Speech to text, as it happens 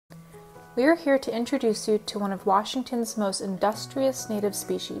We are here to introduce you to one of Washington's most industrious native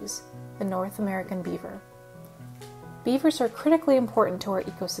species, the North American beaver. Beavers are critically important to our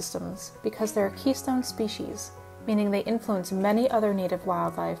ecosystems because they're a keystone species, meaning they influence many other native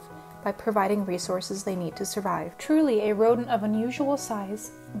wildlife by providing resources they need to survive. Truly a rodent of unusual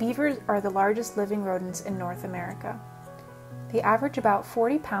size, beavers are the largest living rodents in North America. They average about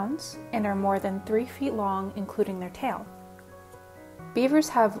 40 pounds and are more than 3 feet long, including their tail. Beavers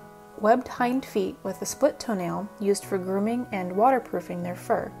have webbed hind feet with a split toenail used for grooming and waterproofing their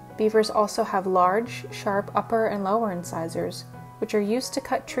fur. Beavers also have large, sharp upper and lower incisors, which are used to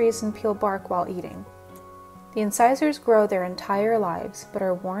cut trees and peel bark while eating. The incisors grow their entire lives, but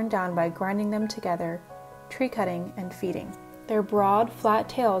are worn down by grinding them together, tree cutting, and feeding. Their broad, flat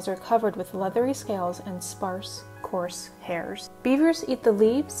tails are covered with leathery scales and sparse, coarse hairs. Beavers eat the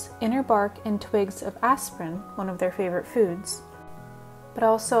leaves, inner bark, and twigs of aspen, one of their favorite foods, but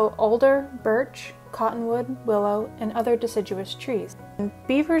also alder, birch, cottonwood, willow, and other deciduous trees. And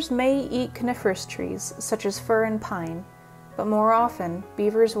beavers may eat coniferous trees, such as fir and pine, but more often,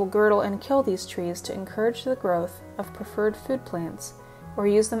 beavers will girdle and kill these trees to encourage the growth of preferred food plants or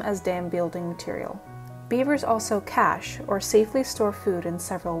use them as dam building material. Beavers also cache or safely store food in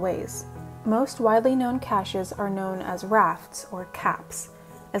several ways. Most widely known caches are known as rafts or caps.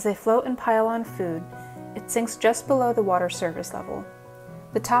 As they float and pile on food, it sinks just below the water surface level.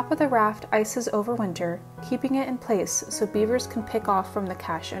 The top of the raft ices over winter, keeping it in place so beavers can pick off from the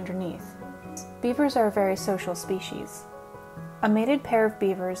cache underneath. Beavers are a very social species. A mated pair of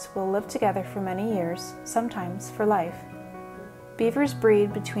beavers will live together for many years, sometimes for life. Beavers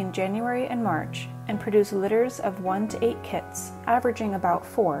breed between January and March and produce litters of 1 to 8 kits, averaging about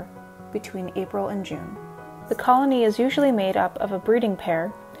 4, between April and June. The colony is usually made up of a breeding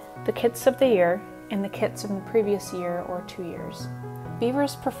pair, the kits of the year, and the kits from the previous year or 2 years.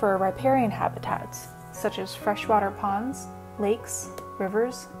 Beavers prefer riparian habitats, such as freshwater ponds, lakes,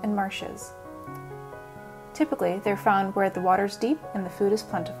 rivers, and marshes. Typically, they're found where the water's deep and the food is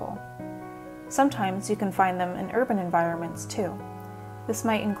plentiful. Sometimes you can find them in urban environments too. This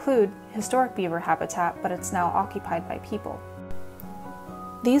might include historic beaver habitat, but it's now occupied by people.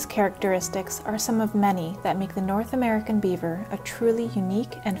 These characteristics are some of many that make the North American beaver a truly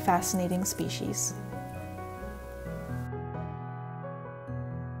unique and fascinating species.